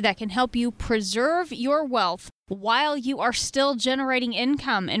strategies that can help you preserve your wealth while you are still generating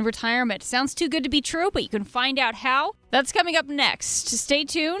income in retirement. Sounds too good to be true, but you can find out how. That's coming up next. Stay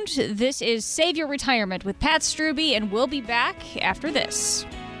tuned. This is Save Your Retirement with Pat Strube, and we'll be back after this.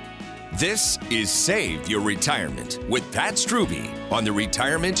 This is Save Your Retirement with Pat Strube on the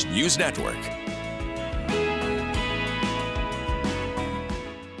Retirement News Network.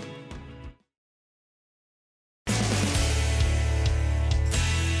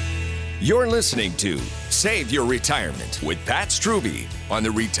 You're listening to Save Your Retirement with Pat Strubbe on the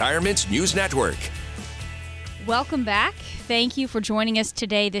Retirement News Network. Welcome back. Thank you for joining us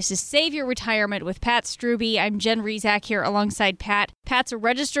today. This is Save Your Retirement with Pat Strubbe. I'm Jen Rezac here alongside Pat. Pat's a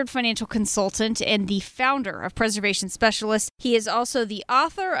registered financial consultant and the founder of Preservation Specialists. He is also the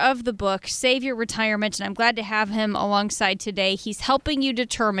author of the book, Save Your Retirement, and I'm glad to have him alongside today. He's helping you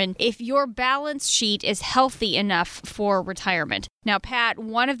determine if your balance sheet is healthy enough for retirement. Now, Pat,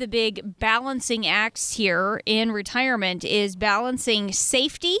 one of the big balancing acts here in retirement is balancing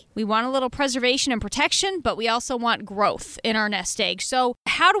safety. We want a little preservation and protection, but we also want growth in our nest egg. So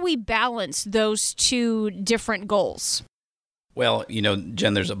how do we balance those two different goals? Well,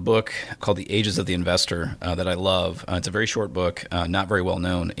 Jen, there's a book called The Ages of the Investor that I love. It's a very short book, not very well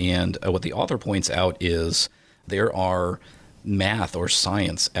known. And what the author points out is there are math or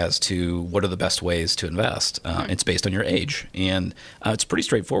science as to what are the best ways to invest. It's based on your age. And it's pretty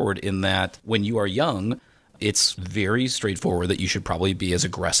straightforward in that when you are young, it's very straightforward that you should probably be as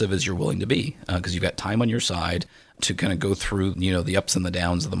aggressive as you're willing to be because you've got time on your side to kind of go through, the ups and the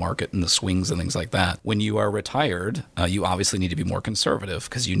downs of the market and the swings and things like that. When you are retired, you obviously need to be more conservative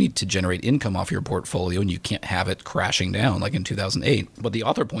because you need to generate income off your portfolio and you can't have it crashing down like in 2008. But the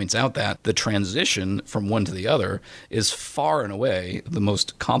author points out that the transition from one to the other is far and away the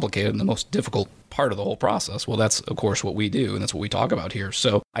most complicated and the most difficult part of the whole process. Well, that's, of course, what we do, and that's what we talk about here.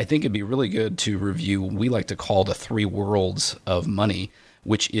 So I think it'd be really good to review what we like to call the three worlds of money,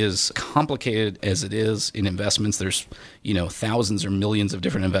 which is complicated as it is in investments. There's, thousands or millions of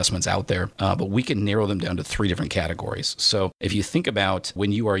different investments out there, but we can narrow them down to three different categories. So if you think about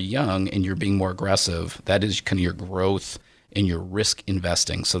when you are young and you're being more aggressive, that is kind of your growth and your risk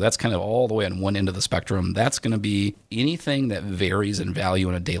investing. So that's kind of all the way on one end of the spectrum. That's going to be anything that varies in value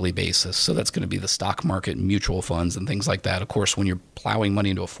on a daily basis. So that's going to be the stock market, mutual funds, and things like that. Of course, when you're plowing money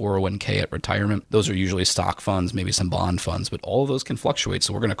into a 401k at retirement, those are usually stock funds, maybe some bond funds, but all of those can fluctuate.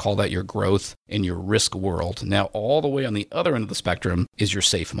 So we're going to call that your growth and your risk world. Now, all the way on the other end of the spectrum is your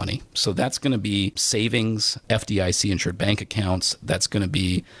safe money. So that's going to be savings, FDIC insured bank accounts. That's going to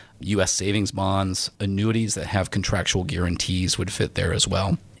be U.S. savings bonds, annuities that have contractual guarantees would fit there as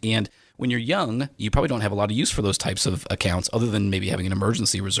well. And when you're young, you probably don't have a lot of use for those types of accounts other than maybe having an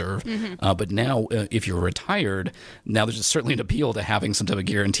emergency reserve. But now, if you're retired, now there's certainly an appeal to having some type of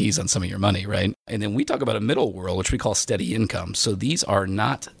guarantees on some of your money, right? And then we talk about a middle world, which we call steady income. So these are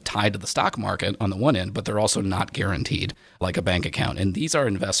not tied to the stock market on the one end, but they're also not guaranteed like a bank account. And these are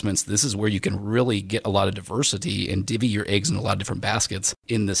investments. This is where you can really get a lot of diversity and divvy your eggs in a lot of different baskets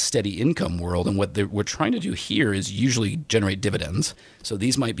in the steady income world. And what we're trying to do here is usually generate dividends. So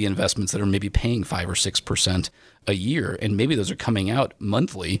these might be investments that are maybe paying 5 or 6% a year. And maybe those are coming out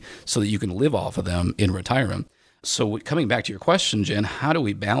monthly so that you can live off of them in retirement. So coming back to your question, Jen, how do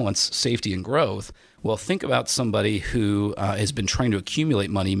we balance safety and growth? Well, think about somebody who has been trying to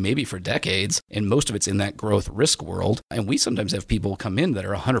accumulate money maybe for decades, and most of it's in that growth risk world. And we sometimes have people come in that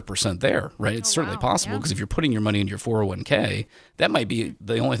are 100% there, right? It's certainly possible because if you're putting your money into your 401k, that might be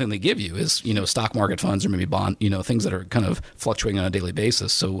the only thing they give you is, stock market funds or maybe bond, things that are kind of fluctuating on a daily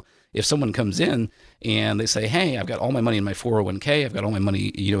basis. So if someone comes in and they say, hey, I've got all my money in my 401k, I've got all my money,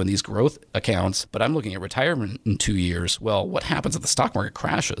 in these growth accounts, but I'm looking at retirement in 2 years. Well, what happens if the stock market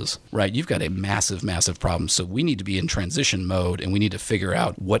crashes, right? You've got a massive, massive problem. So we need to be in transition mode and we need to figure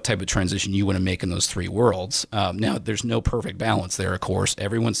out what type of transition you want to make in those three worlds. Now, there's no perfect balance there, of course.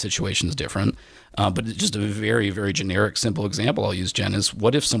 Everyone's situation is different. But just a very, very generic, simple example I'll use, Jen, is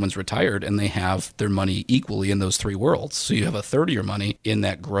what if someone's retired and they have their money equally in those three worlds? So you have a third of your money in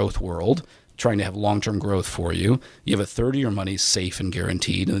that growth world, trying to have long-term growth for you. You have a third of your money safe and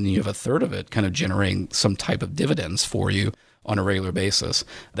guaranteed, and then you have a third of it kind of generating some type of dividends for you on a regular basis.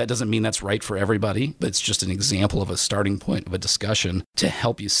 That doesn't mean that's right for everybody, but it's just an example of a starting point of a discussion to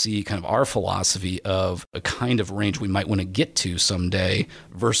help you see kind of our philosophy of a kind of range we might want to get to someday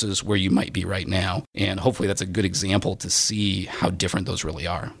versus where you might be right now. And hopefully that's a good example to see how different those really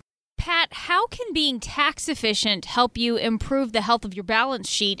are. Pat, how can being tax efficient help you improve the health of your balance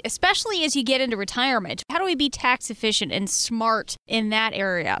sheet, especially as you get into retirement? How do we be tax efficient and smart in that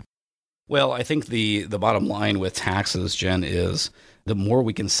area? Well, I think the bottom line with taxes, Jen, is the more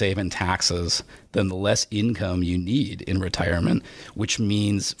we can save in taxes, then the less income you need in retirement, which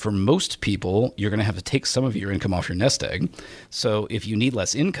means for most people, you're going to have to take some of your income off your nest egg. So if you need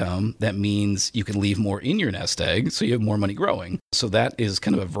less income, that means you can leave more in your nest egg, so you have more money growing. So that is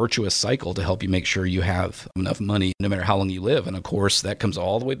kind of a virtuous cycle to help you make sure you have enough money no matter how long you live. And of course, that comes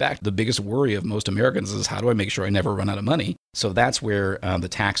all the way back. The biggest worry of most Americans is how do I make sure I never run out of money? So that's where the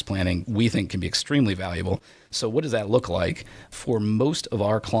tax planning we think can be extremely valuable. So what does that look like? For most of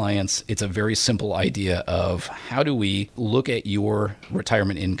our clients, it's a very simple idea of how do we look at your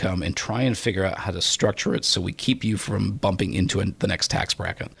retirement income and try and figure out how to structure it so we keep you from bumping into the next tax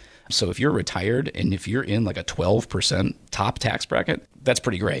bracket. So if you're retired and if you're in like a 12% top tax bracket, that's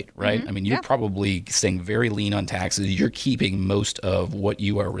pretty great, right? Mm-hmm. I mean, you're probably staying very lean on taxes. You're keeping most of what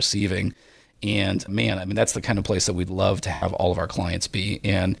you are receiving. And man, I mean, that's the kind of place that we'd love to have all of our clients be.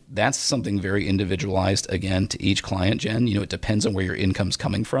 And that's something very individualized, again, to each client, Jen. It depends on where your income's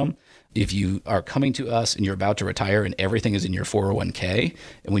coming from. If you are coming to us and you're about to retire and everything is in your 401k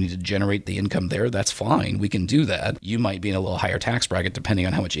and we need to generate the income there, that's fine. We can do that. You might be in a little higher tax bracket depending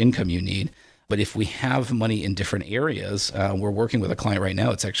on how much income you need. But if we have money in different areas, we're working with a client right now.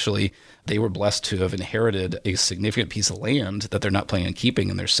 It's actually, they were blessed to have inherited a significant piece of land that they're not planning on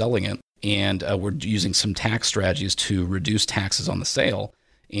keeping and they're selling it. And we're using some tax strategies to reduce taxes on the sale.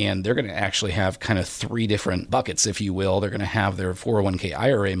 And they're going to actually have kind of three different buckets, if you will. They're going to have their 401k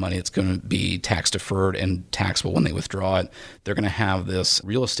IRA money. It's going to be tax deferred and taxable when they withdraw it. They're going to have this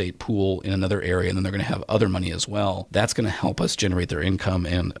real estate pool in another area, and then they're going to have other money as well. That's going to help us generate their income,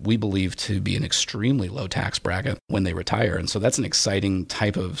 and we believe to be an extremely low tax bracket when they retire. And so that's an exciting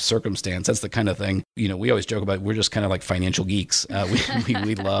type of circumstance. That's the kind of thing, we always joke about, we're just kind of like financial geeks.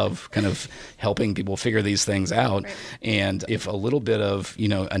 We love kind of helping people figure these things out. Right. And if a little bit of,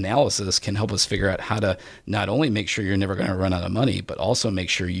 analysis can help us figure out how to not only make sure you're never going to run out of money, but also make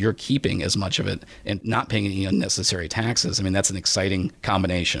sure you're keeping as much of it and not paying any unnecessary taxes. I mean, that's an exciting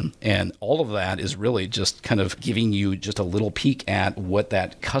combination. And all of that is really just kind of giving you just a little peek at what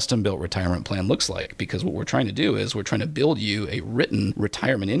that custom-built retirement plan looks like. Because what we're trying to do is we're trying to build you a written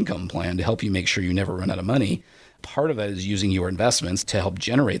retirement income plan to help you make sure you never run out of money. Part of that is using your investments to help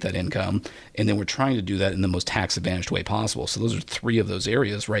generate that income. And then we're trying to do that in the most tax advantaged way possible. So those are three of those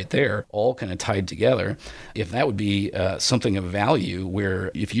areas right there, all kind of tied together. If that would be something of value, where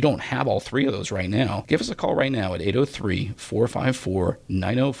if you don't have all three of those right now, give us a call right now at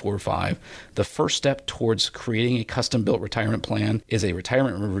 803-454-9045. The first step towards creating a custom-built retirement plan is a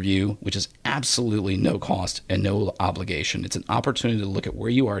retirement review, which is absolutely no cost and no obligation. It's an opportunity to look at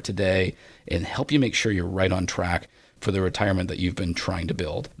where you are today and help you make sure you're right on track for the retirement that you've been trying to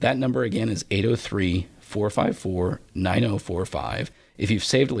build. That number again is 803-454-9045. If you've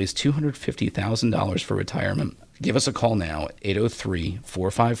saved at least $250,000 for retirement, give us a call now at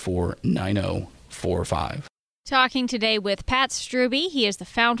 803-454-9045. Talking today with Pat Strube. He is the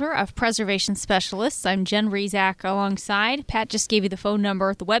founder of Preservation Specialists. I'm Jen Rezac alongside. Pat just gave you the phone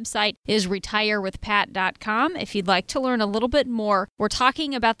number. The website is retirewithpat.com. If you'd like to learn a little bit more, we're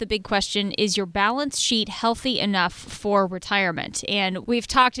talking about the big question, is your balance sheet healthy enough for retirement? And we've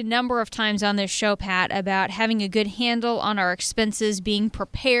talked a number of times on this show, Pat, about having a good handle on our expenses, being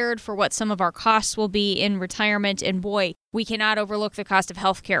prepared for what some of our costs will be in retirement. And boy, we cannot overlook the cost of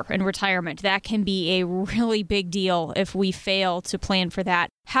healthcare in retirement. That can be a really big deal if we fail to plan for that.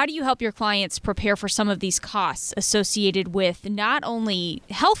 How do you help your clients prepare for some of these costs associated with not only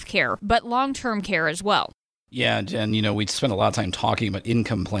healthcare, but long-term care as well? Yeah, Jen, we spend a lot of time talking about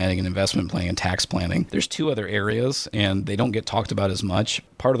income planning and investment planning and tax planning. There's two other areas, and they don't get talked about as much.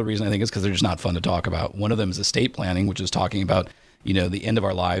 Part of the reason I think is because they're just not fun to talk about. One of them is estate planning, which is talking about, the end of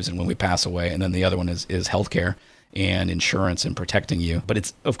our lives and when we pass away. And then the other one is healthcare and insurance and protecting you. But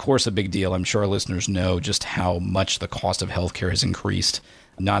it's, of course, a big deal. I'm sure our listeners know just how much the cost of healthcare has increased,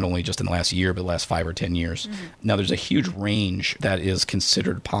 not only just in the last year, but the last 5 or 10 years. Mm-hmm. Now, there's a huge range that is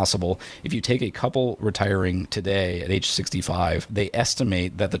considered possible. If you take a couple retiring today at age 65, they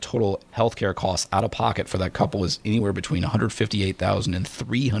estimate that the total healthcare costs out of pocket for that couple is anywhere between $158,000 and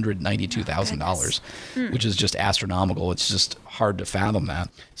 $392,000, which is just astronomical. It's just hard to fathom that.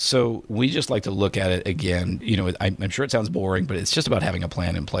 So we just like to look at it again. I'm sure it sounds boring, but it's just about having a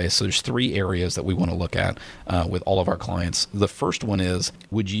plan in place. So there's 3 areas that we want to look at with all of our clients. The first one is,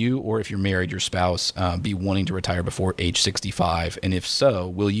 would you, or if you're married, your spouse, be wanting to retire before age 65? And if so,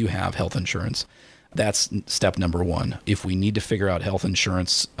 will you have health insurance? That's step number 1. If we need to figure out health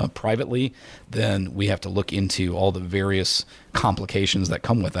insurance privately, then we have to look into all the various complications that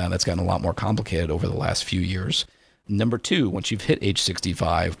come with that. That's gotten a lot more complicated over the last few years. Number 2, once you've hit age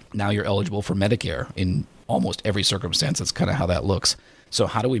 65, now you're eligible for Medicare in almost every circumstance. That's kind of how that looks. So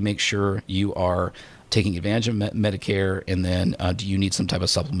how do we make sure you are taking advantage of Medicare, and then do you need some type of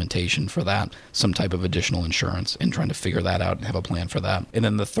supplementation for that, some type of additional insurance, and trying to figure that out and have a plan for that. And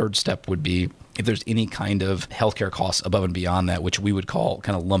then the third step would be if there's any kind of healthcare costs above and beyond that, which we would call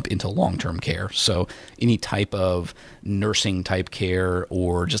kind of lump into long-term care. So any type of nursing type care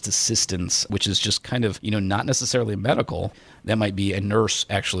or just assistance, which is just kind of, not necessarily medical. That might be a nurse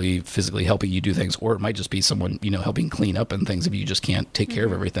actually physically helping you do things, or it might just be someone, helping clean up and things if you just can't take care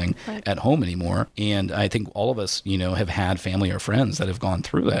of everything at home anymore. And I think all of us, have had family or friends that have gone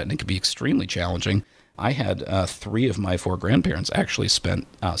through that, and it can be extremely challenging. I had 3 of my 4 grandparents actually spent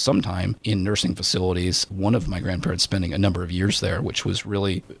some time in nursing facilities. One of my grandparents spending a number of years there, which was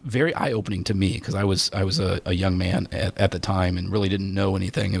really very eye-opening to me because I was a young man at the time and really didn't know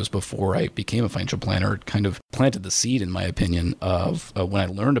anything. It was before I became a financial planner. It kind of planted the seed, in my opinion, of when I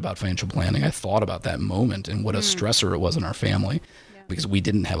learned about financial planning. I thought about that moment and what a stressor it was in our family, because we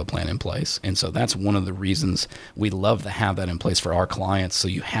didn't have a plan in place. And so that's one of the reasons we love to have that in place for our clients, so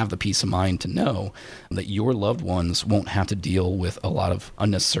you have the peace of mind to know that your loved ones won't have to deal with a lot of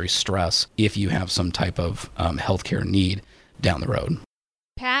unnecessary stress if you have some type of healthcare need down the road.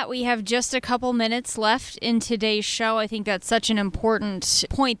 Pat, we have just a couple minutes left in today's show. I think that's such an important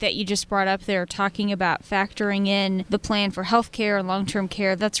point that you just brought up there, talking about factoring in the plan for healthcare and long-term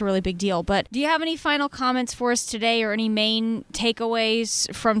care. That's a really big deal. But do you have any final comments for us today or any main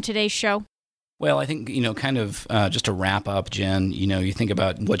takeaways from today's show? Well, I think, kind of just to wrap up, Jen, you think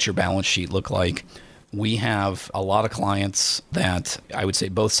about what's your balance sheet look like. We have a lot of clients that I would say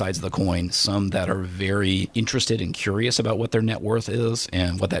both sides of the coin, some that are very interested and curious about what their net worth is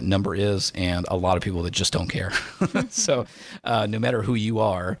and what that number is, and a lot of people that just don't care. So no matter who you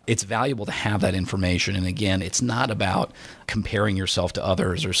are, it's valuable to have that information. And again, it's not about comparing yourself to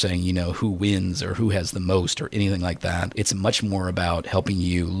others or saying, who wins or who has the most or anything like that. It's much more about helping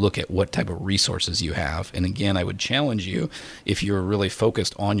you look at what type of resources you have. And again, I would challenge you, if you're really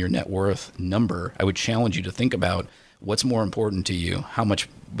focused on your net worth number, I would challenge you to think about what's more important to you, how much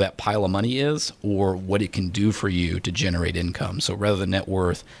that pile of money is or what it can do for you to generate income. So rather than net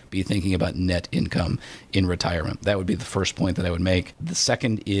worth, be thinking about net income in retirement. That would be the first point that I would make. The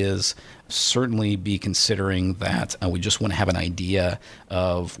second is certainly be considering that we just want to have an idea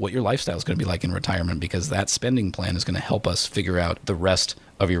of what your lifestyle is going to be like in retirement, because that spending plan is going to help us figure out the rest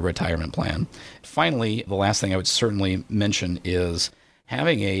of your retirement plan. Finally, the last thing I would certainly mention is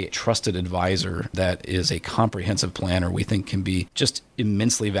having a trusted advisor that is a comprehensive planner, we think can be just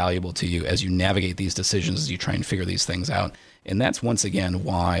immensely valuable to you as you navigate these decisions, as you try and figure these things out. And that's once again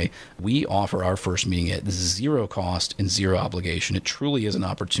why we offer our first meeting at zero cost and zero obligation. It truly is an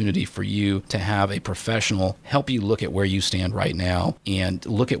opportunity for you to have a professional help you look at where you stand right now and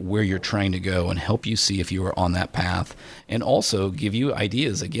look at where you're trying to go and help you see if you are on that path, and also give you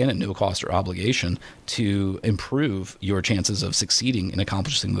ideas, again, at no cost or obligation, to improve your chances of succeeding in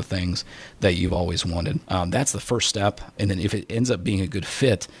accomplishing the things that you've always wanted. That's the first step. And then if it ends up being a good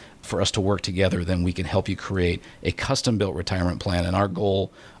fit for us to work together, then we can help you create a custom-built retirement plan. And our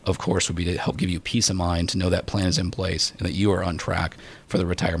goal, of course, would be to help give you peace of mind to know that plan is in place and that you are on track for the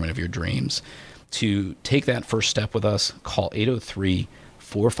retirement of your dreams. To take that first step with us, call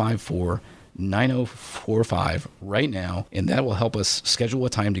 803-454-9045 right now, and that will help us schedule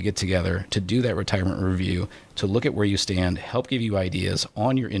a time to get together to do that retirement review, to look at where you stand, help give you ideas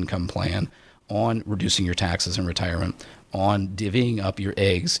on your income plan, on reducing your taxes in retirement, on divvying up your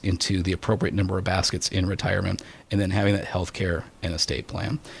eggs into the appropriate number of baskets in retirement, and then having that health care and estate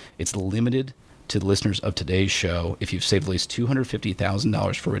plan. It's limited to the listeners of today's show. If you've saved at least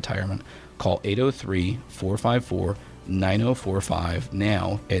 $250,000 for retirement, call 803-454-9045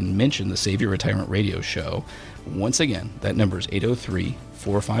 now and mention the Save Your Retirement Radio Show. Once again, that number is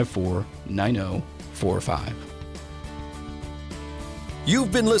 803-454-9045.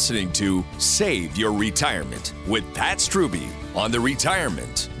 You've been listening to Save Your Retirement with Pat Strubbe on the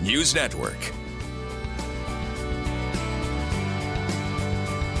Retirement News Network.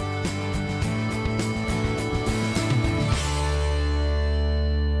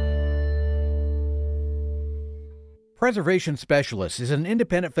 Preservation Specialists is an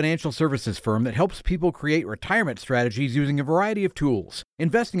independent financial services firm that helps people create retirement strategies using a variety of tools.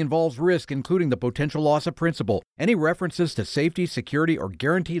 Investing involves risk, including the potential loss of principal. Any references to safety, security, or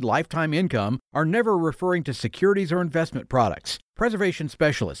guaranteed lifetime income are never referring to securities or investment products. Preservation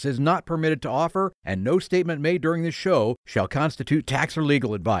Specialists is not permitted to offer, and no statement made during this show shall constitute tax or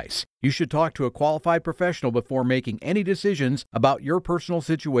legal advice. You should talk to a qualified professional before making any decisions about your personal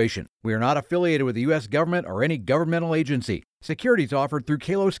situation. We are not affiliated with the U.S. government or any governmental agency. Securities offered through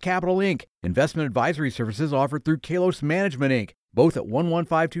Kalos Capital, Inc. Investment advisory services offered through Kalos Management, Inc. both at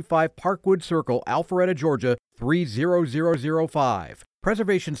 11525 Parkwood Circle, Alpharetta, Georgia, 30005.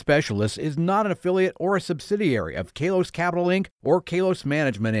 Preservation Specialists is not an affiliate or a subsidiary of Kalos Capital Inc. or Kalos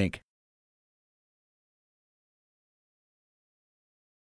Management Inc.